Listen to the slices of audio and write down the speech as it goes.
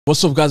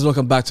What's up, guys?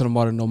 Welcome back to the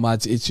Modern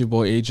Nomads. It's your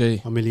boy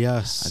AJ. I'm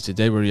Elias. And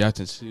today we're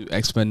reacting to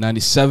X-Men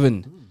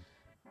 97.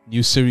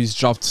 New series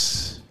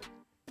dropped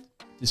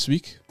this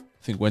week. I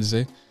think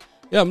Wednesday.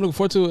 Yeah, I'm looking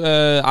forward to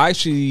it. I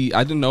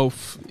didn't know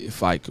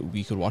if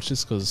we could watch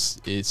this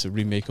because it's a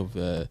remake of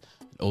an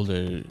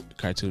older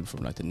cartoon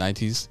from like the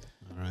 90s.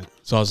 All right.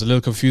 So I was a little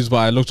confused, but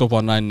I looked up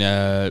online.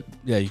 Yeah,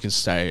 you can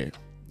start.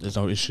 There's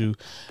no issue.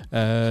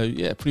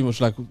 Yeah, pretty much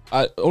like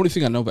only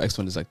thing I know about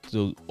X-Men is like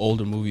the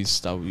older movies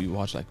that we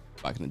watched like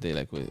back in the day,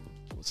 like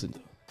what's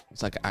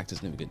like an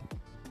actor's name again?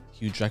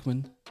 Hugh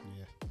Jackman.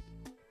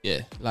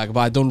 Yeah, like, but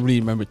I don't really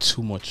remember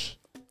too much.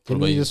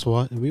 Didn't we just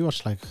watch? We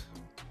watched like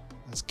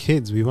as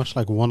kids. We watched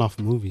like one-off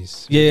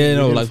movies. Yeah,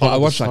 no, like I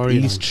watched like at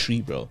least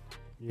 3, bro.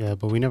 Yeah,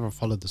 but we never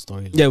followed the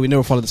story. Yeah, we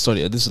never followed the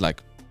story. This is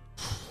like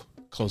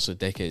close to a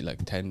decade,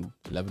 like 10,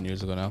 11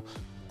 years ago now.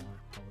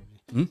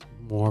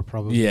 More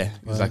probably. Yeah,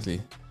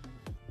 exactly.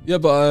 Yeah,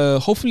 but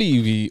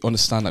hopefully we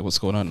understand like what's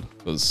going on.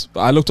 But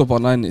I looked up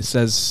online. It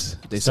says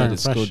they said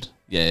it's good.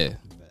 Yeah.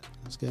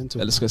 Let's get into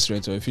it. Let's get straight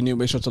into it. If you're new,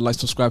 make sure to like,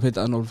 subscribe, hit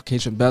that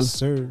notification bell. Yes,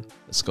 sir.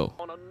 Let's go.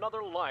 On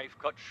another life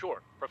cut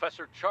short,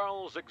 Professor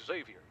Charles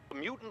Xavier, the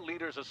mutant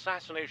leader's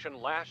assassination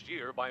last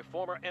year by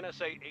former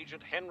NSA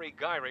agent Henry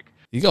Gyrick.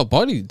 He got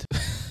bodied.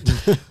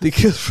 They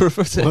killed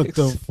Professor What X.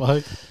 the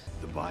fuck?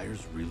 The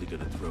buyer's really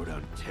gonna throw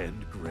down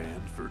 10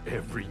 grand for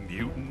every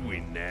mutant we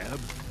nab?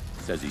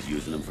 Says he's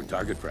using them for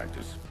target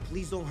practice.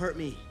 Please don't hurt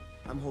me.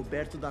 I'm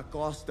Roberto da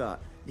Costa.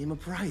 Name a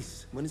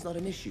price when it's not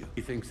an issue.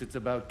 He thinks it's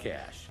about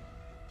cash.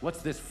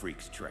 What's this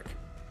freak's trick?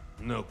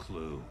 No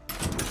clue.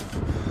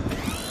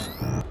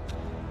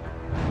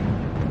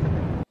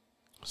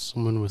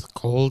 Someone with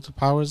cold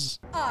powers.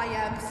 I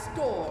am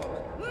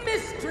Storm,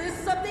 mistress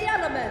of the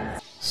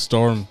elements.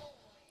 Storm.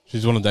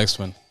 She's one of the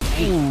X-Men.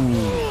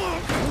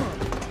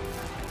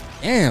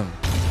 Damn.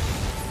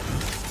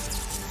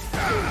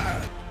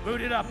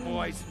 Boot it up,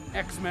 boys.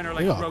 X-Men are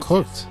like They got roaches.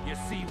 cooked. You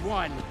see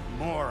one,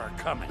 more are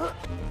coming.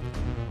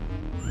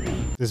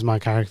 This is my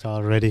character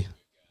already.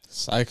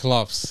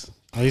 Cyclops.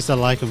 I used to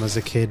like him as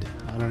a kid.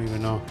 I don't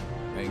even know.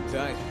 Hang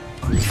tight.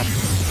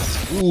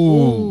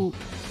 Ooh.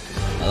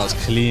 That was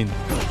clean.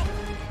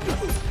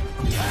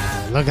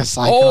 Look at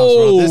Cyclops,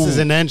 bro. This is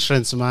an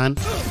entrance, man.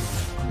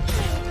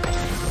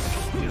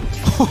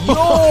 Yo!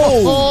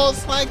 Oh,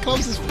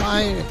 Cyclops is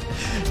fire.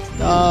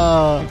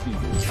 No.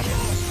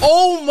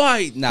 Oh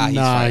my! Nah, he's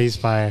fine. He's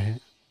fire.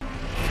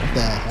 What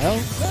the hell?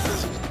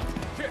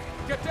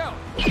 Get down.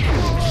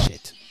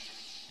 Shit.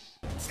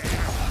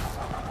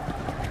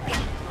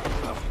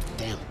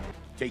 Damn.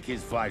 Take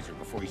his visor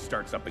before he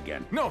starts up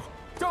again. No,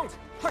 don't.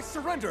 I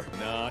surrender.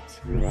 Not.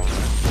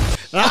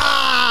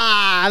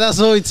 Ah, that's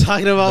what we're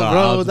talking about, Nah, I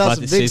bro. was That's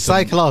about to say big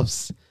something.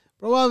 Cyclops.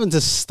 Bro, what happened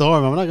to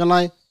Storm? I'm not gonna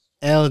lie.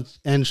 L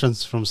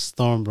entrance from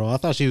Storm, bro. I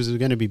thought she was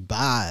gonna be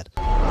bad.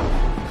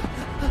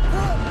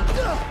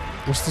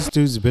 What's this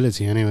dude's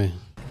ability anyway?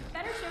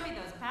 Better show me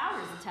those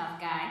powers,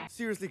 tough guy.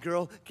 Seriously,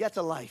 girl, get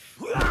to life.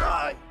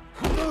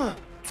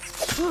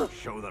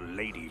 Show the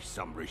ladies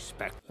some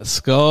respect. Let's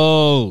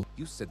go.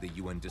 You said the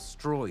UN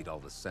destroyed all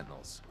the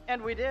Sentinels.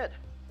 And we did.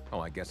 Oh,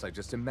 I guess I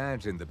just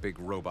imagined the big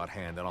robot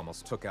hand that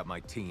almost took out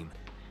my team.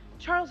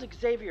 Charles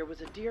Xavier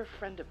was a dear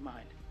friend of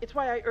mine. It's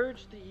why I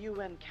urged the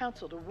UN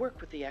Council to work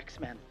with the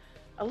X-Men.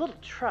 A little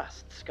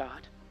trust,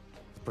 Scott.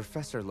 The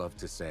professor loved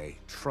to say,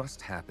 trust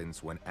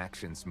happens when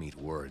actions meet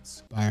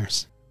words.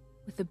 Buyers.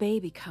 With the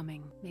baby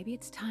coming, maybe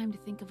it's time to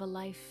think of a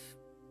life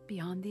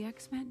beyond the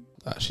X-Men?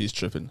 Ah, she's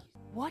tripping.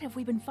 What have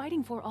we been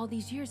fighting for all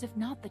these years if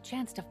not the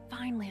chance to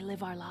finally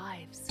live our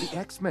lives? The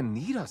X-Men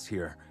need us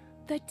here.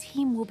 The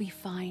team will be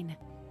fine.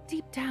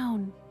 Deep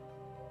down,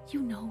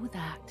 you know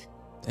that.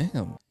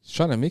 Damn. She's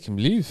trying to make him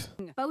leave.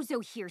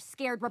 Bozo here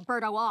scared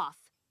Roberto off.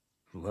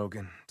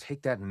 Logan,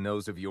 take that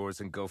nose of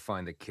yours and go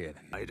find the kid.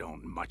 I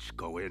don't much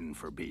go in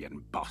for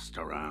being bossed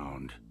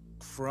around.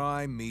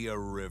 Cry me a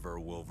river,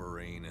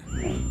 Wolverine.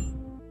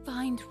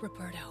 Find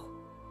Roberto.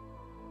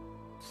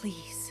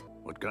 Please.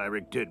 What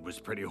Gyrick did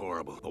was pretty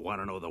horrible. But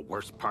want to know the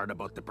worst part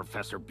about the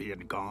professor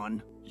being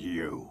gone?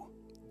 You.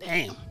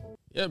 Damn.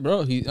 Yeah,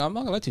 bro. I'm not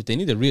gonna let you. They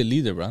need a real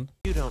leader, man.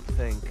 You don't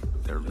think?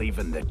 They're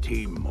leaving the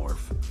team,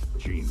 Morph.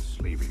 Jean's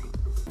leaving.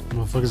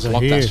 Motherfuckers are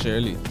Swap here. that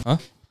Shirley. Huh?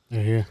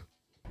 They're here.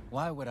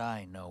 Why would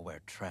I know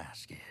where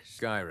Trask is?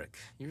 Gyrick,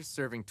 you're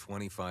serving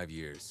 25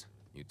 years.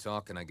 You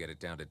talk and I get it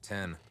down to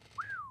 10.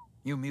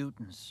 You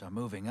mutants are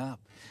moving up,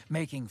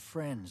 making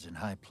friends in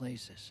high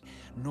places.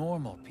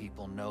 Normal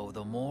people know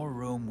the more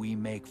room we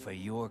make for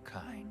your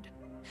kind,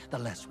 the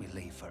less we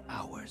leave for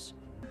ours.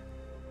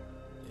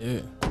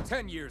 Yeah.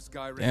 10 years,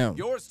 Gyrick. Damn.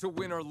 Yours to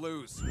win or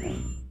lose.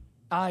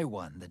 I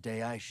won the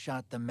day I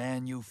shot the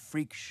man you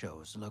freak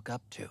shows look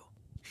up to.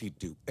 He'd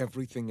do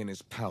everything in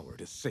his power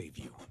to save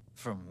you.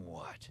 From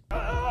what?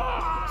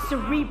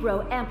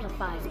 Cerebro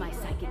amplifies my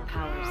psychic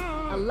powers,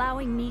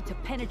 allowing me to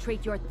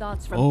penetrate your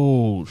thoughts from...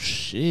 Oh,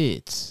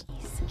 shit.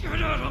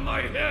 Get out of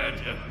my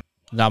head!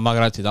 Nah, I'm not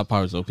gonna lie to you. That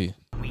power is OP. We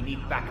need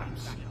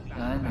backups.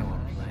 I know a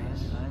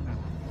place.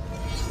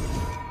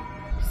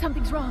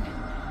 Something's wrong.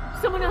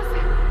 Someone else...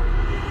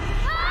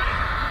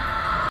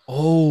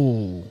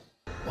 Oh,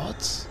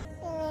 what?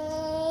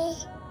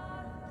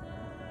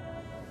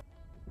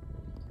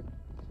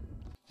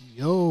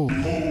 Yo.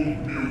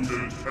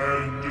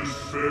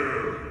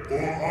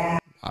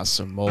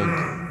 Master Mold.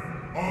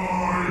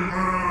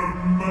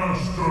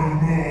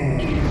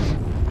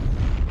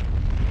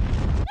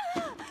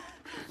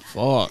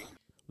 Fuck.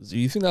 Do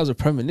you think that was a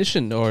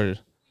premonition or is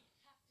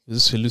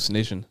this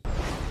hallucination?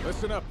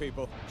 Listen up,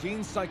 people.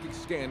 Gene's psychic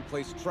scan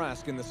placed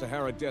Trask in the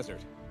Sahara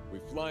Desert. We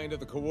fly into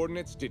the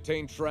coordinates,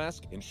 detain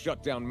Trask, and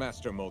shut down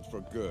Master Mold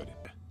for good.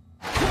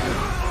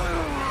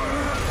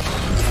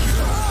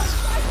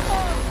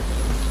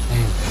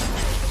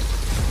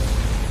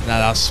 Nah,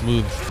 that's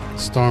smooth.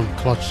 Storm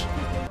clutch.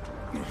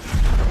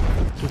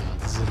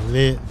 This is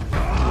lit.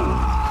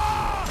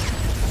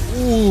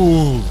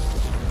 Ooh.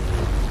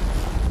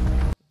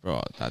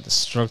 Bro, that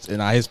destruct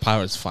and his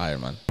power is fire,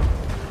 man.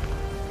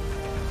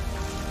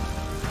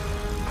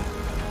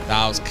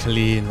 That was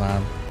clean,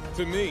 man.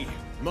 To me,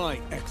 my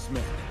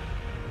X-Men.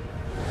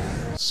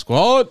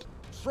 Squad.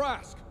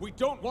 Trask, we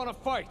don't want to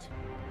fight.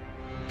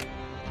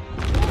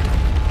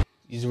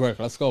 Easy work,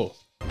 let's go.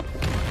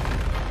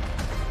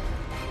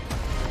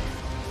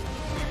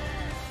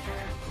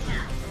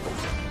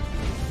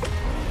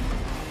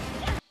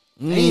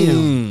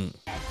 Damn.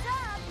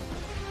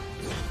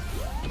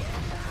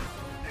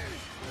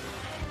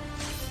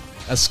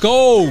 Let's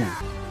go.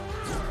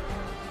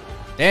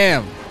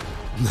 Damn.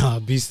 Nah,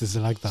 Beast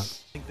isn't like that.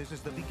 I think this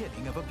is the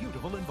beginning of a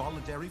beautiful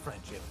involuntary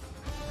friendship.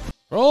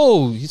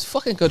 Bro, he's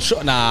fucking good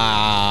shot.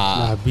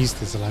 Nah. Nah,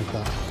 Beast isn't like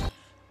that.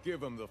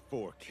 Give him the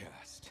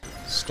forecast.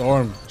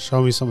 Storm.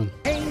 Show me something.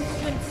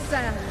 Ancient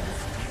sands.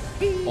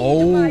 Heed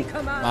Oh my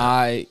command.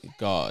 my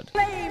god.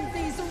 Claim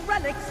these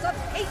relics of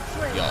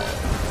hatred.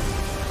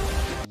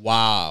 Yo.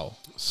 Wow.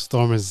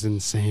 Storm is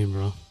insane,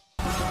 bro.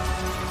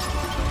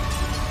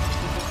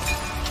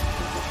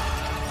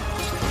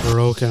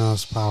 Broken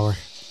house power.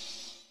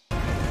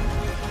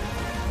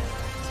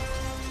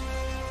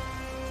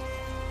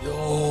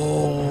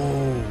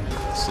 Yo.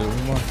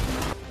 Silver.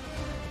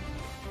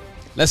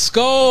 Let's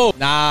go.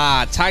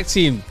 Nah, tag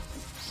team.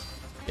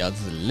 Yo,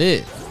 this is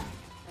lit.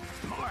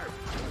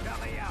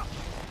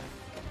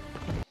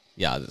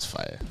 Yeah, this is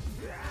fire.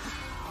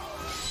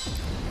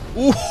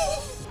 Ooh.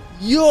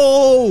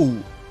 Yo.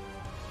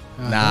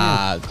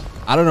 Nah,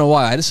 I don't know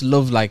why. I just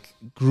love like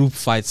group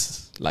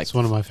fights. Like It's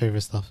one of my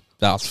favorite stuff.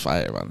 That's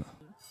fire, man.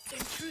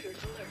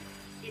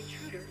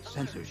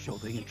 Sensors show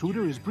the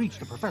intruder has breached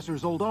the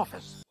professor's old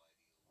office.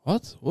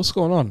 What? What's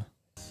going on?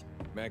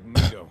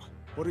 Magneto,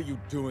 what are you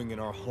doing in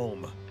our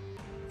home?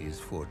 His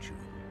fortune,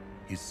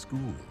 his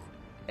school,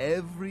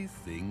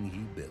 everything he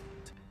built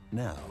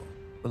now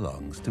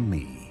belongs to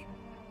me.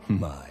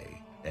 My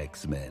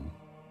X-Men.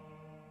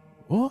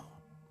 What?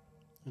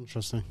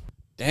 Interesting.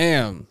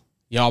 Damn.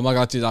 Yo, oh my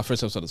god, dude, that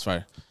first episode is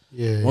fire.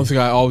 Yeah. One thing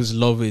I always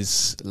love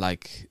is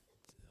like,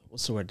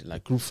 what's the word?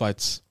 Like group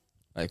fights,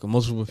 like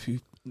multiple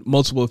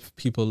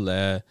people.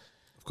 Of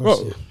course.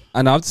 Bro, Yeah.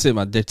 and I have to say,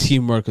 man, their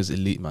teamwork is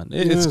elite, man.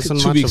 It's to be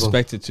unmatchable.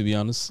 expected, to be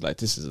honest. Like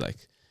this is like,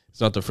 it's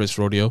not the first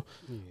rodeo.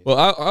 Well,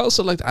 I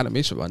also like the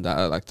animation, man.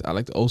 I like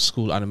the old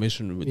school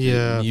animation with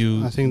the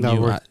new. I think that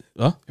new worked.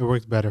 Huh? It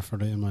worked better for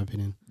it, in my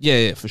opinion.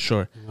 Yeah, for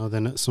sure. You know,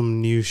 than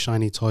some new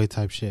shiny toy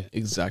type shit.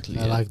 Exactly.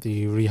 I like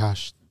the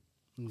rehashed,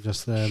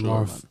 just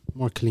Sure,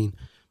 more clean.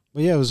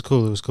 But yeah, it was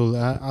cool. It was cool.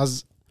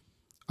 As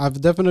I've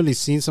definitely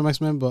seen some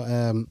X-Men, but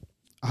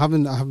I have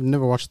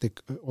never watched the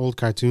old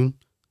cartoon.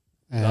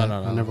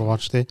 No. I never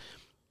watched it.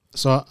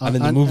 So and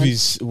in the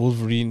movies,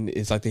 Wolverine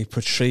is like they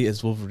portray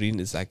as Wolverine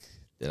is like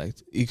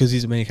because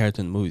he's the main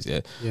character in the movies,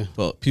 yeah.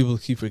 But people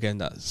keep forgetting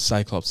that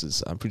Cyclops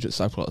is. I'm pretty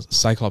sure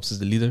Cyclops is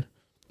the leader.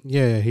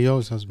 Yeah, he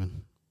always has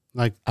been.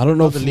 Like I don't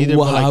know not the leader,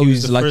 but how like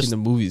he's the like first- in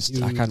the movies.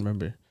 he I was- can't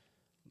remember.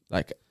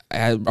 Like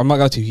I'm not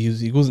going to.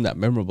 He wasn't that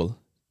memorable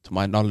to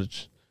my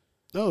knowledge.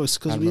 No, it's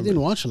because Can't we remember.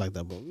 didn't watch it like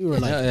that, but we were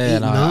like Yeah, 8,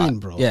 no, 9,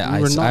 bro. Yeah,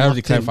 we were not I already locked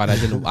in.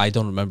 clarified. I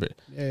don't remember it.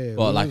 Yeah,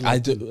 but we like weren't I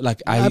locked do. in.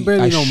 Like I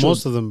barely know should-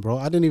 most of them, bro.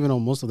 I didn't even know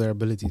most of their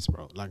abilities,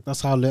 bro. Like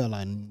that's how little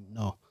I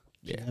know.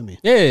 Yeah, I mean,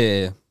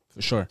 yeah,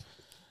 for sure.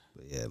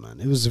 But yeah, man,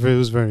 it was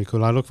very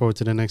cool. I look forward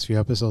to the next few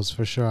episodes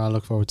for sure. I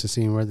look forward to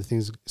seeing where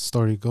the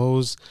story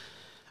goes.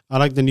 I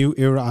like the new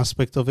era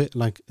aspect of it.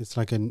 Like it's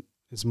like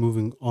it's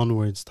moving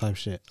onwards type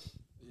shit.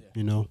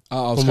 You know,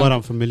 from what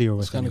I'm familiar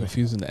with. It's kind of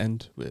confused in the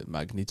end with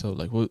Magneto.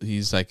 Like, what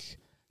he's like,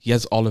 he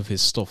has all of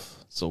his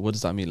stuff. So what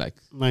does that mean? Like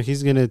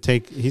he's gonna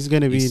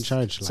be in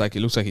charge. It's like it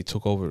looks like he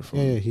took over. From,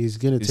 yeah, he's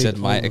gonna. He take said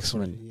my over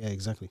X-Men. Yeah,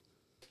 exactly.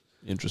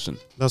 Interesting.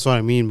 That's what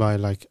I mean by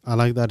like I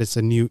like that it's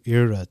a new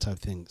era type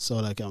thing. So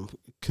like I'm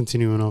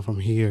continuing on from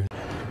here.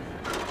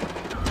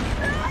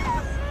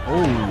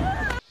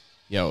 Oh,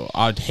 yo,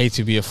 I'd hate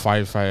to be a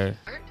firefighter.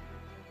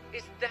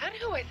 Is that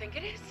who I think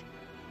it is?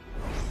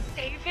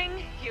 Saving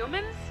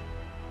humans?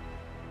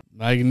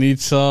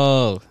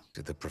 Magneto.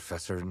 Did the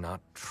professor not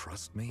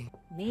trust me?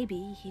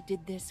 Maybe he did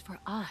this for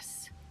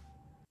us.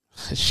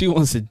 She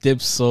wants to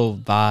dip so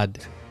bad.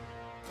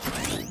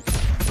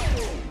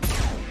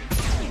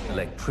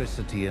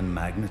 Electricity and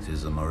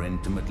magnetism are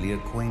intimately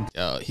acquainted.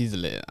 Yo, he's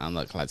lit. I'm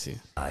not glad to.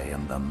 I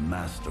am the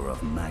master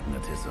of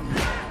magnetism.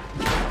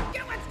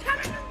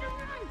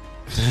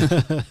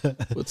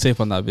 Put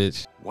tape on that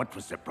bitch. What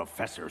was the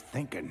professor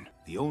thinking?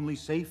 The only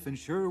safe and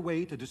sure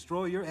way to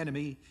destroy your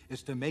enemy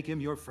is to make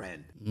him your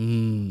friend.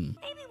 Maybe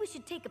we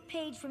should take a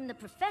page from the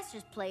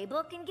professor's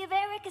playbook and give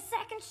Eric a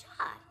second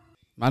shot.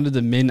 Man of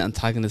the main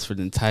antagonist for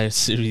the entire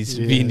series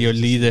being your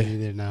leader.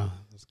 Now.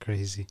 That's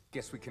crazy.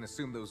 Guess we can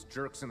assume those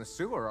jerks in the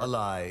sewer are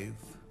alive,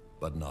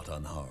 but not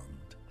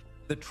unharmed.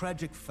 The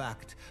tragic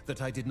fact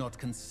that I did not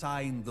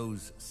consign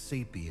those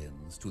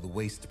sapiens to the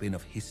waste bin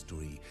of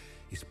history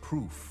is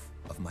proof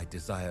of my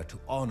desire to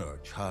honor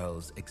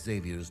Charles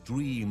Xavier's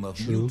dream of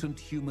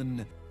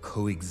mutant-human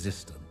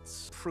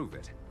coexistence. Prove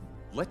it.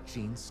 Let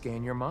Jean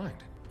scan your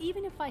mind.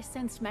 Even if I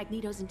sensed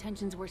Magneto's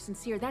intentions were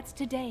sincere, that's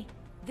today,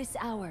 this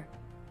hour,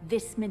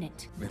 this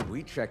minute. And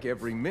we check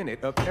every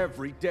minute of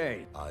every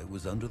day. I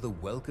was under the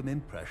welcome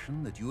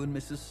impression that you and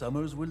Mrs.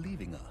 Summers were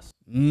leaving us.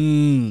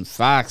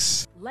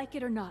 Facts. Like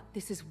it or not,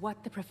 this is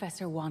what the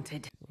professor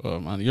wanted. Oh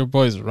man, your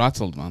boy's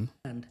rattled, man.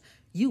 And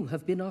you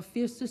have been our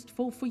fiercest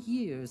foe for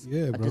years.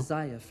 Yeah, a bro.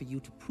 desire for you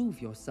to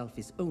prove yourself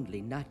is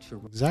only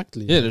natural.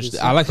 Exactly. Yeah,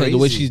 I like the way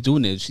crazy. she's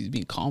doing it. She's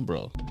being calm,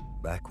 bro.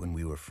 Back when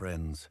we were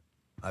friends,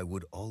 I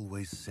would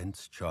always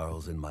sense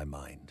Charles in my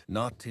mind.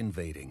 Not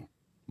invading,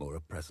 more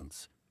a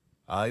presence.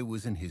 I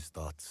was in his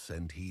thoughts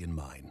and he in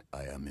mine.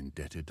 I am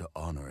indebted to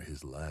honor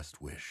his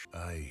last wish.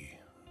 I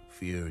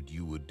feared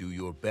you would do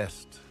your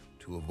best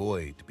to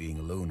avoid being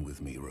alone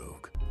with me,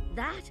 Rogue.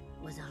 That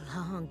was a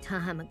long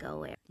time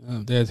ago, Eric.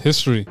 There's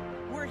history.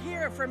 We're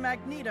here for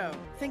Magneto.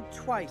 Think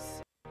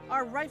twice.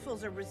 Our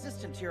rifles are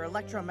resistant to your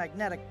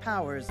electromagnetic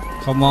powers.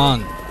 Come on.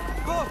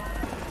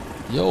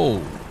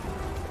 Yo.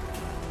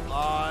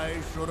 I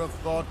should have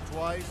thought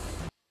twice.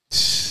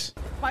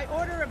 By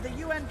order of the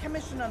UN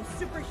Commission on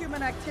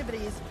Superhuman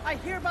Activities, I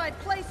hereby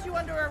place you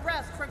under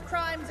arrest for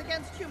crimes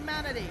against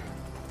humanity.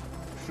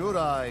 Should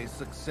I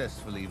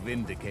successfully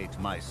vindicate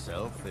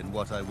myself in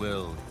what I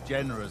will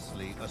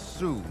generously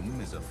assume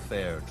is a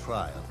fair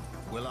trial,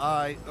 will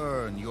I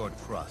earn your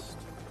trust?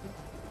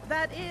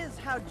 That is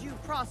how due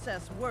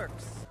process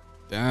works.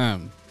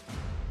 Damn.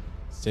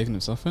 He's taking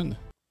himself in.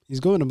 He's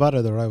going about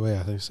it the right way,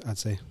 I'd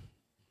say.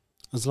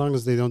 As long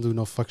as they don't do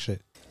no fuck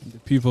shit. The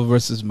people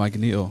versus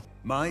Magneto.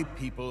 My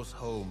people's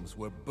homes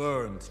were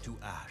burned to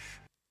ash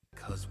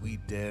because we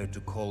dared to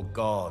call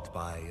God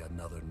by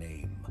another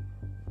name.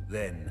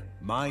 Then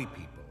my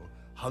people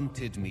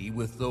hunted me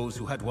with those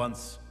who had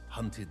once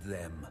hunted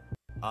them.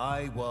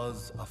 I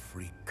was a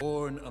freak,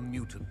 born a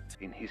mutant.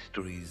 In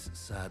history's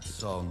sad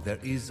song, there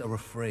is a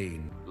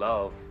refrain.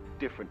 Love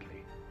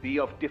differently, be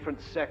of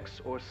different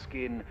sex or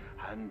skin,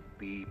 and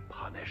be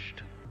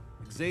punished.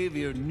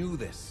 Xavier knew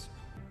this.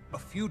 A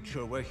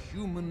future where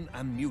human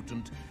and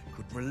mutant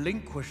could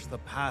relinquish the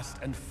past,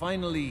 and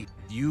finally,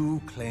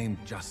 you claim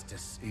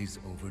justice is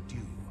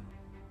overdue.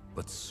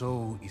 But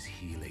so is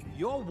healing.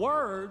 Your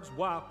words,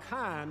 while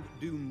kind,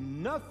 do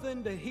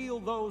nothing to heal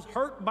those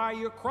hurt by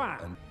your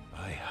crime. And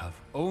I have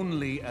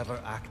only ever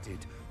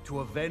acted to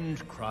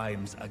avenge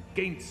crimes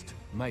against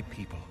my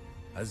people,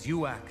 as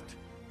you act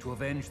to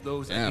avenge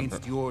those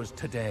against yours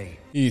today.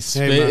 He's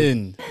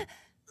spitting.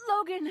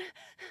 Logan,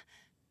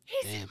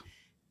 he's here.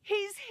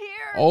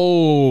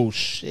 Oh,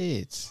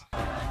 shit.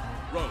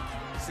 Rogue,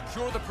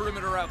 secure the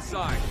perimeter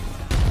outside.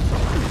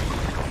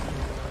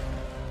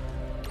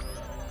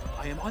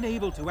 I am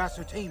unable to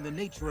ascertain the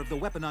nature of the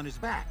weapon on his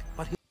back,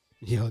 but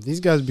Yo, these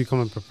guys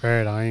becoming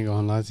prepared. I ain't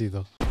gonna lie to you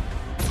though.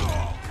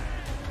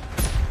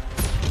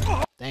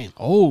 Damn.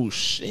 Oh,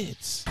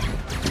 shit.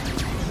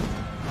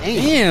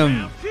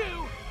 Damn.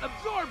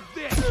 Absorb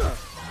this.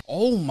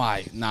 Oh,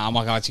 my. Nah, I'm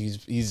not gonna lie to you.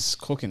 He's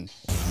cooking.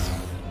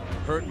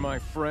 Hurt my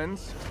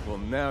friends? Well,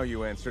 now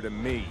you answer to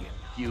me.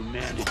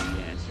 Humanity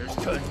answers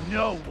to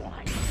no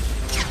one.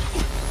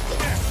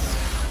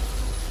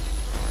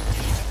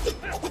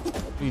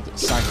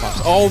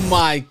 Cyclops. Oh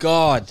my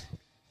god.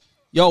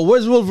 Yo,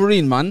 where's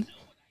Wolverine, man?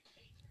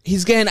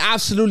 He's getting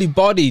absolutely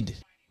bodied.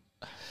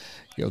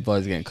 Your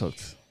boy's getting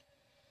cooked.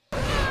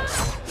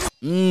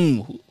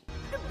 The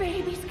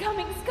baby's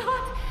coming,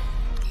 Scott.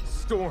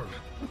 Storm,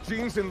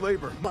 Jean's in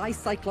labor. Buy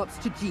Cyclops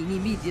to Jean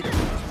immediately.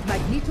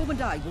 Magneto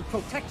and I will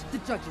protect the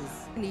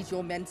judges. I need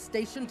your men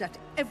stationed at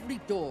every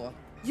door.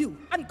 You,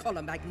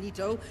 Uncolor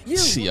Magneto, you...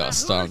 Yo,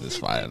 Storm is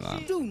fire,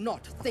 man. Do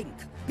not think.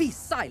 Be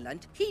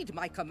silent, heed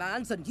my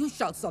commands, and you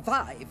shall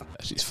survive.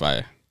 She's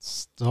fire.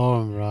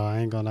 Storm, bro. I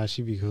ain't gonna lie,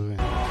 she be cooking.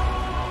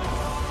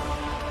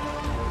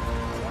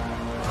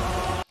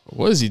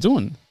 What is he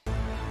doing?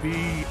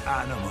 Be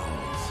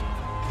animals.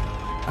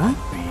 And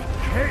be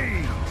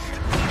caged.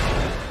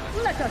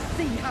 Let us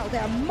see how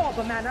their mob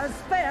manners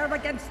fare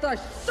against the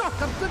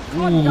shock of good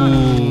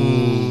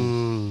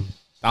conduct.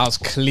 That was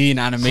clean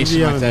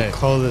animation right there. The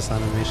coldest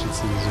animation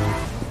scenes, yo.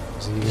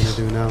 What's he gonna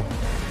do now?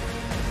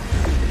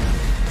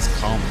 It's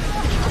calm.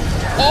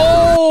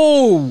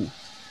 Oh!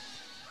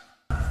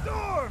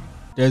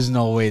 There's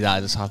no way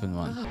that just happened,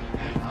 man.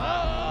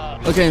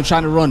 Okay, I'm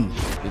trying to run.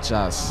 Bitch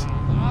ass.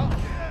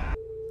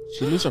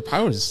 She lose her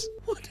powers.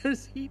 What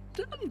has he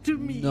done to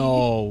me?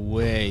 No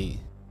way.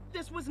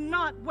 This was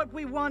not what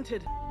we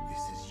wanted.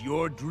 This is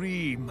your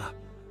dream.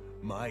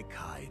 My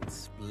kind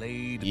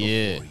splayed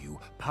Yeah. before you,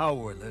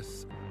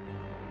 powerless.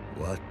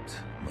 What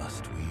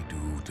must we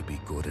do to be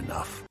good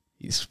enough?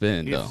 He's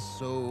spinning If though.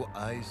 so,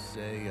 I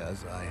say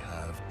as I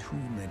have too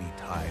many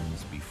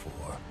times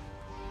before.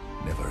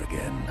 Never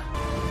again.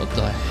 What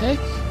the heck?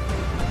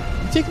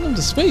 You taking them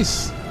to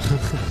space?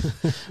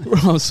 Bro,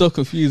 I'm so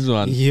confused,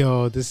 man.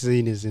 Yo, this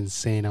scene is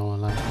insane. I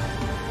won't lie.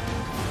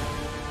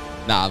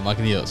 Nah,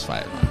 Magneto's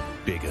fine, man.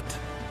 Bigot.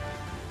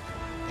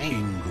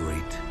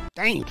 Ingrate.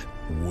 Dang.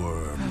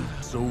 Worm.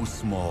 So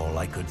small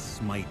I could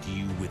smite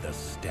you with a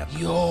step.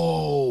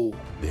 Yo.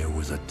 There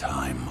was a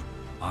time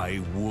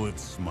I would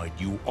smite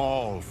you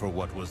all for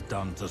what was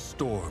done to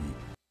Storm.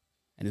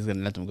 And he's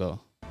gonna let them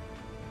go.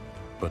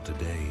 But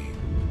today,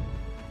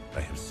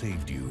 I have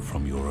saved you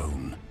from your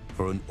own.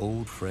 For an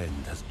old friend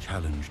has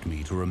challenged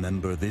me to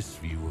remember this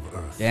view of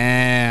Earth.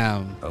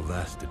 Damn. How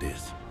vast it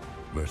is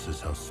versus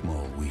how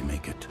small we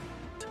make it.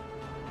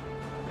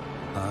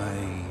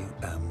 I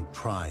am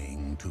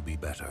trying to be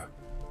better.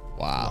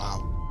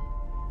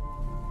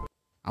 Wow.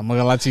 I'm not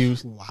gonna lie to you.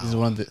 This is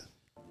one of the.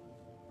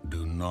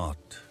 Do not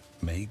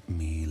make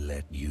me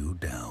let you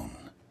down.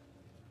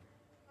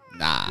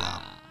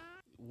 Nah.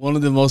 One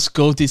of the most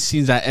goated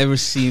scenes I ever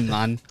seen,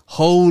 man.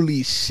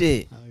 Holy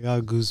shit. I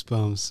got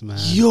goosebumps, man.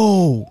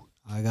 Yo.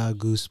 I got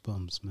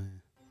goosebumps,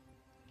 man.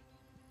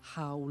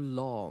 How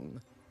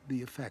long?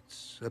 The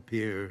effects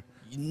appear.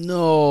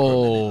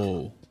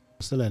 No.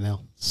 Still in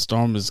hell.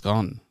 Storm is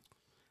gone.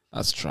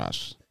 That's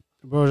trash.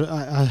 Bro,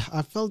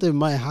 I felt it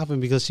might happen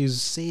because she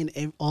was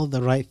saying all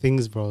the right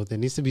things, bro. There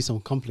needs to be some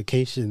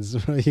complications,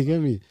 bro. You get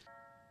me?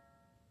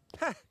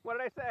 What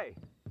did I say?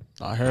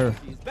 Not her.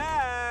 She's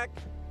back.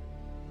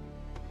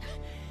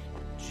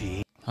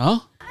 Gee. Huh?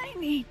 I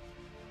need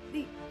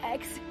the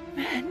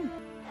X-Men.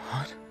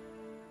 What?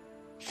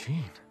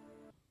 Jean.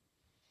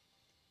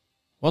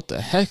 What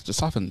the heck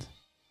just happened?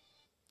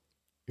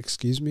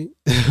 Excuse me?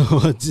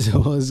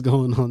 What's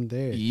going on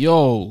there?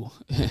 Yo.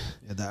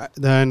 Yeah,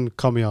 then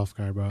caught me off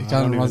guard, bro. It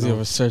kind of reminds me of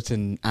a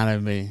certain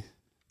anime.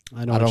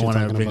 I know. I don't want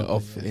to bring it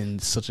up in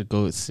such a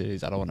GOAT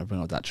series. I don't want to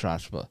bring up that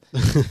trash, but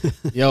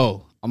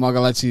yo, I'm not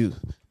gonna lie to you.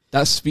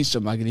 That speech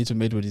that Magneto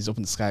made when he's up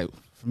in the sky,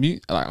 for me,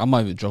 like, I'm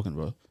not even joking,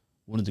 bro.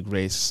 One of the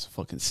greatest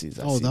fucking scenes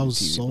I've seen that on was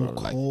TV, so bro.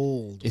 Like,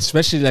 cold.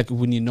 especially like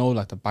when you know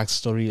like the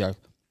backstory, like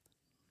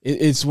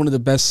it's one of the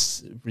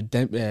best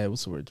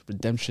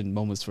redemption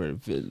moments for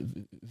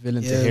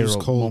villain to It hero was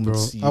cold, bro.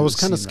 moments. I was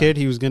kind of scared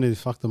he was gonna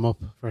fuck them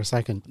up for a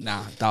second.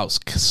 Nah, that was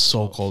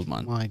so cold,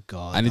 man. My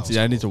God, I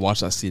need to watch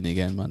that scene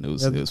again, man. It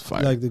was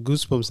fire. Like the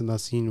goosebumps in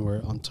that scene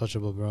were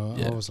untouchable, bro.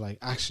 Yeah. I was like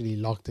actually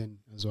locked in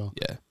as well.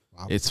 Yeah.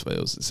 Wow. It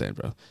was insane,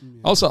 bro.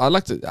 Also, I'm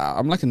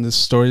liking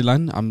this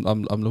storyline. I'm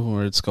loving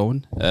where it's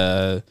going.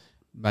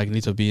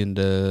 Magneto being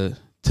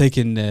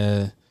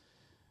taking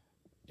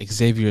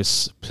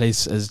Xavier's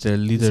place as the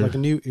leader. It's like a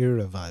new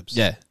era vibes.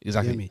 Yeah,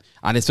 exactly. You get me?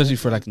 And especially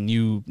for like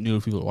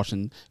newer people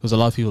watching, because a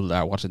lot of people that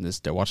are watching this,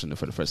 they're watching it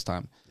for the first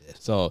time. Yeah.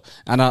 So,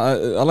 and I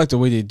like the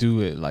way they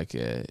do it. Like,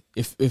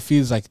 if it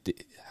feels like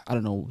I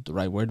don't know the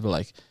right word, but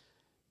like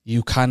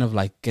you kind of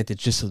like get the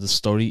gist of the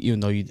story, even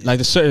though you like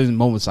there's certain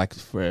moments like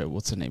for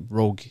what's her name,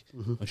 Rogue,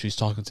 when she's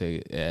talking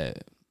to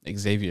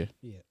Xavier.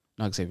 Yeah.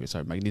 Not Xavier,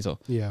 sorry, Magneto.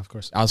 Yeah, of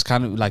course. I was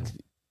kind of like,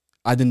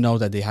 I didn't know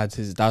that they had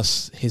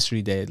that's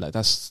history there. Like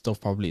that's stuff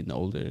probably in the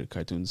older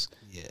cartoons.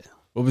 Yeah.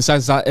 But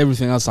besides that,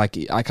 everything else, like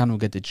I kind of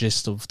get the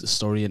gist of the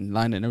story and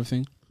line and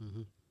everything.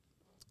 Mm-hmm.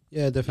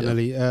 Yeah,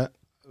 definitely.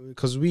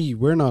 Because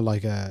we're not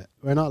like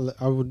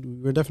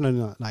we're definitely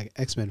not like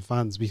X-Men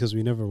fans because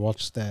we never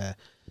watched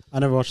I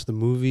never watched the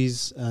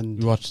movies, and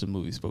we watched the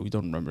movies, but we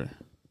don't remember.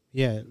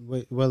 Yeah,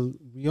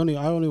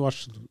 I only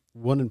watched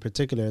one in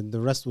particular, and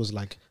the rest was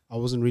like I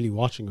wasn't really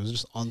watching. It was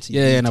just on TV.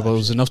 Yeah, no, but it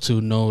was enough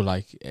to know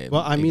like.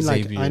 Well, I mean,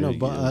 Xavier, like I know,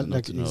 but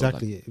like know,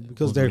 exactly like,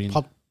 because Wolverine.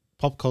 they're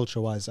pop culture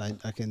wise, I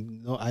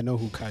know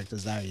who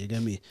characters are. You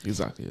get me?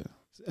 Exactly. Yeah.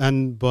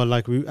 And but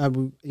like we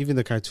even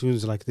the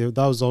cartoons, like that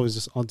was always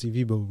just on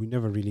TV, but we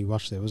never really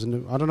watched it. It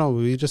wasn't. I don't know.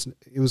 It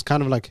was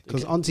kind of like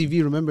because on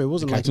TV. Remember, it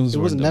wasn't like it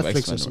wasn't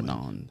Netflix or something.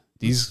 On.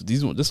 This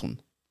one.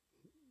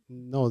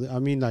 No, I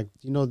mean like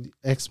the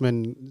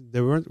X-Men.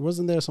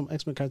 Wasn't there some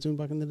X-Men cartoon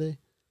back in the day?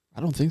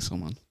 I don't think so,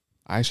 man.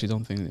 I actually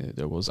don't think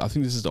there was. I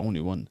think this is the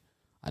only one,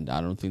 and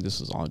I don't think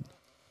this was on.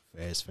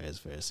 Fairs.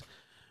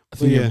 I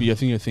think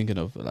you're thinking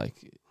of like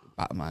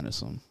Batman or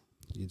something.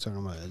 You're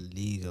talking about a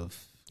League of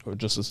or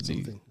Justice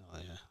League,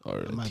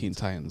 or Teen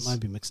Titans.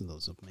 Might be mixing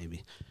those up,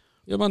 maybe.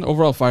 Yeah, man.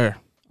 Overall, fire.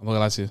 I'm not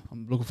gonna lie to you.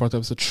 I'm looking forward to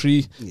episode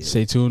 3. Yeah.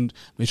 Stay tuned.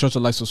 Make sure to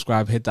like,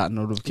 subscribe, hit that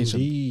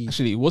notification. Indeed.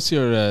 Actually, what's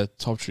your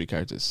top 3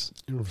 characters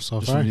So just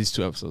far? from these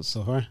 2 episodes?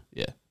 So far?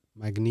 Yeah.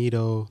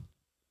 Magneto,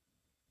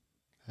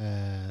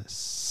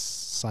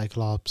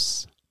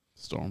 Cyclops,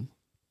 Storm.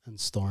 And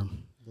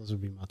Storm. Those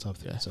would be my top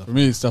 3. Yeah. So for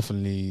me, it's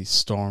definitely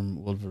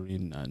Storm,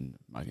 Wolverine, and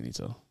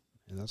Magneto.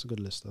 Yeah, that's a good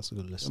list.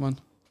 Yeah, man.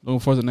 Looking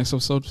forward to the next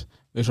episode.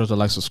 Make sure to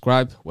like,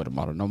 subscribe. We're the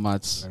Modern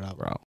Nomads. We're out.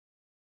 We're out.